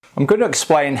I'm going to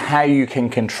explain how you can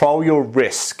control your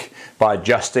risk by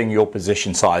adjusting your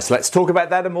position size. Let's talk about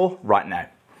that and more right now.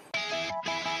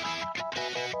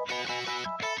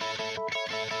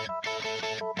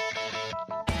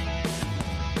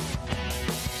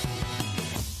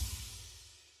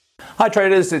 Hi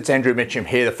traders, it's Andrew Mitchum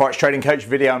here, the Forex Trading Coach,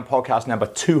 video and podcast number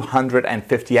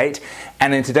 258.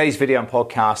 And in today's video and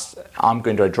podcast, I'm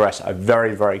going to address a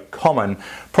very common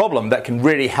problem that can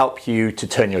really help you to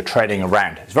turn your trading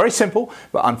around. It's very simple,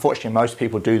 but unfortunately most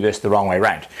people do this the wrong way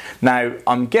around. Now,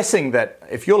 I'm guessing that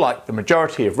if you're like the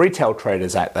majority of retail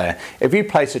traders out there, if you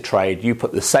place a trade, you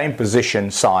put the same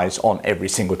position size on every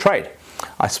single trade.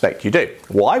 I suspect you do.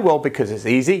 Why? Well, because it's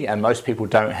easy and most people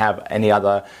don't have any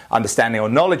other understanding or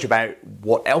knowledge about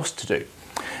what else to do.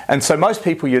 And so most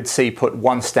people you'd see put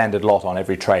one standard lot on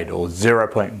every trade, or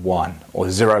 0.1 or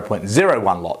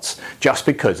 0.01 lots, just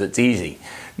because it's easy.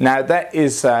 Now that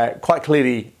is quite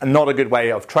clearly not a good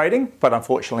way of trading, but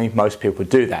unfortunately most people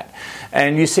do that.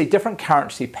 And you see different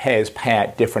currency pairs pay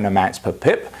out different amounts per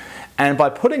pip, and by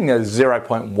putting a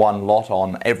 0.1 lot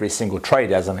on every single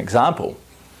trade as an example,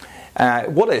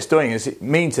 what it's doing is it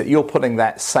means that you're putting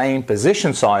that same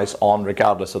position size on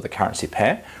regardless of the currency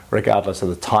pair, regardless of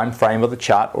the time frame of the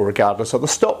chart, or regardless of the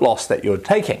stop loss that you're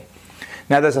taking.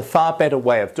 Now there's a far better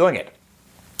way of doing it.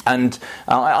 And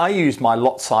I use my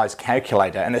lot size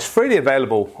calculator, and it's freely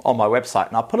available on my website,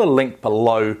 and I'll put a link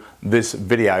below this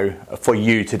video for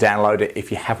you to download it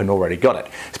if you haven't already got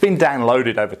it. It's been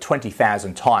downloaded over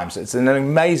 20,000 times. It's an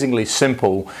amazingly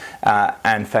simple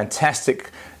and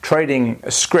fantastic trading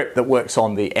script that works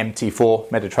on the MT4,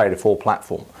 MetaTrader 4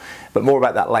 platform. But more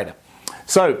about that later.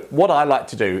 So what I like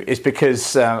to do is,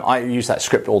 because I use that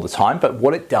script all the time, but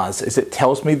what it does is it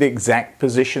tells me the exact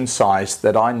position size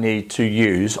that I need to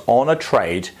use on a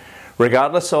trade,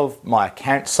 regardless of my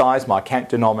account size, my account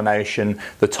denomination,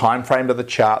 the time frame of the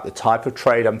chart, the type of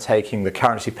trade I'm taking, the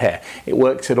currency pair. It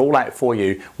works it all out for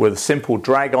you with a simple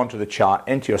drag onto the chart,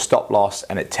 into your stop loss,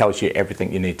 and it tells you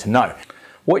everything you need to know.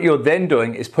 What you're then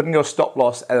doing is putting your stop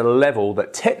loss at a level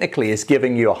that technically is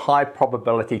giving you a high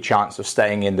probability chance of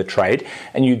staying in the trade,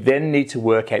 and you then need to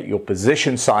work out your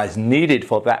position size needed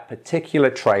for that particular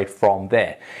trade from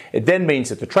there. It then means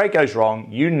that the trade goes wrong,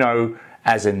 you know,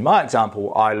 as in my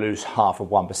example, I lose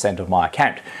 0.5% of my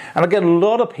account. And I get a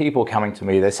lot of people coming to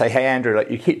me, they say, hey Andrew, like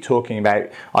you keep talking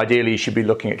about ideally you should be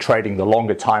looking at trading the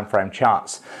longer time frame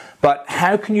charts. But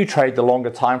how can you trade the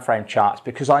longer time frame charts?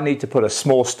 Because I need to put a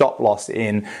small stop loss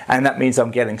in, and that means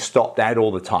I'm getting stopped out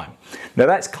all the time. Now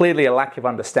that's clearly a lack of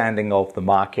understanding of the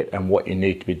market and what you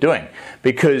need to be doing,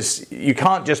 because you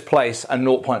can't just place a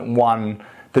 0.1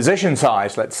 position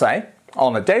size, let's say,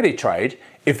 on a daily trade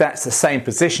if that's the same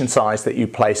position size that you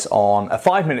place on a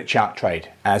 5-minute chart trade,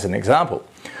 as an example.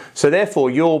 So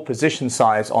therefore, your position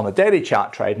size on a daily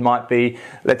chart trade might be,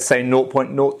 let's say,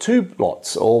 0.02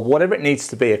 lots, or whatever it needs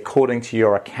to be according to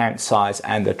your account size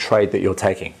and the trade that you're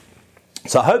taking.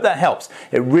 So I hope that helps.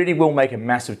 It really will make a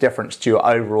massive difference to your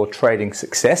overall trading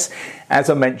success. As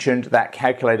I mentioned, that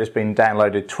calculator's been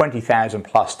downloaded 20,000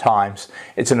 plus times.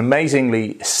 It's an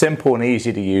amazingly simple and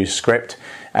easy to use script.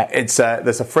 There's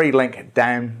a free link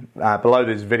down below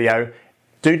this video.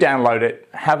 Do download it,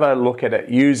 have a look at it,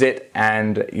 use it,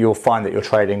 and you'll find that your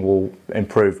trading will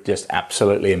improve just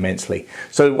absolutely immensely.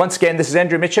 So once again, this is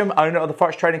Andrew Mitchum, owner of the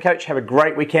Forex Trading Coach. Have a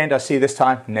great weekend. I'll see you this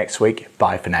time next week.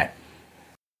 Bye for now.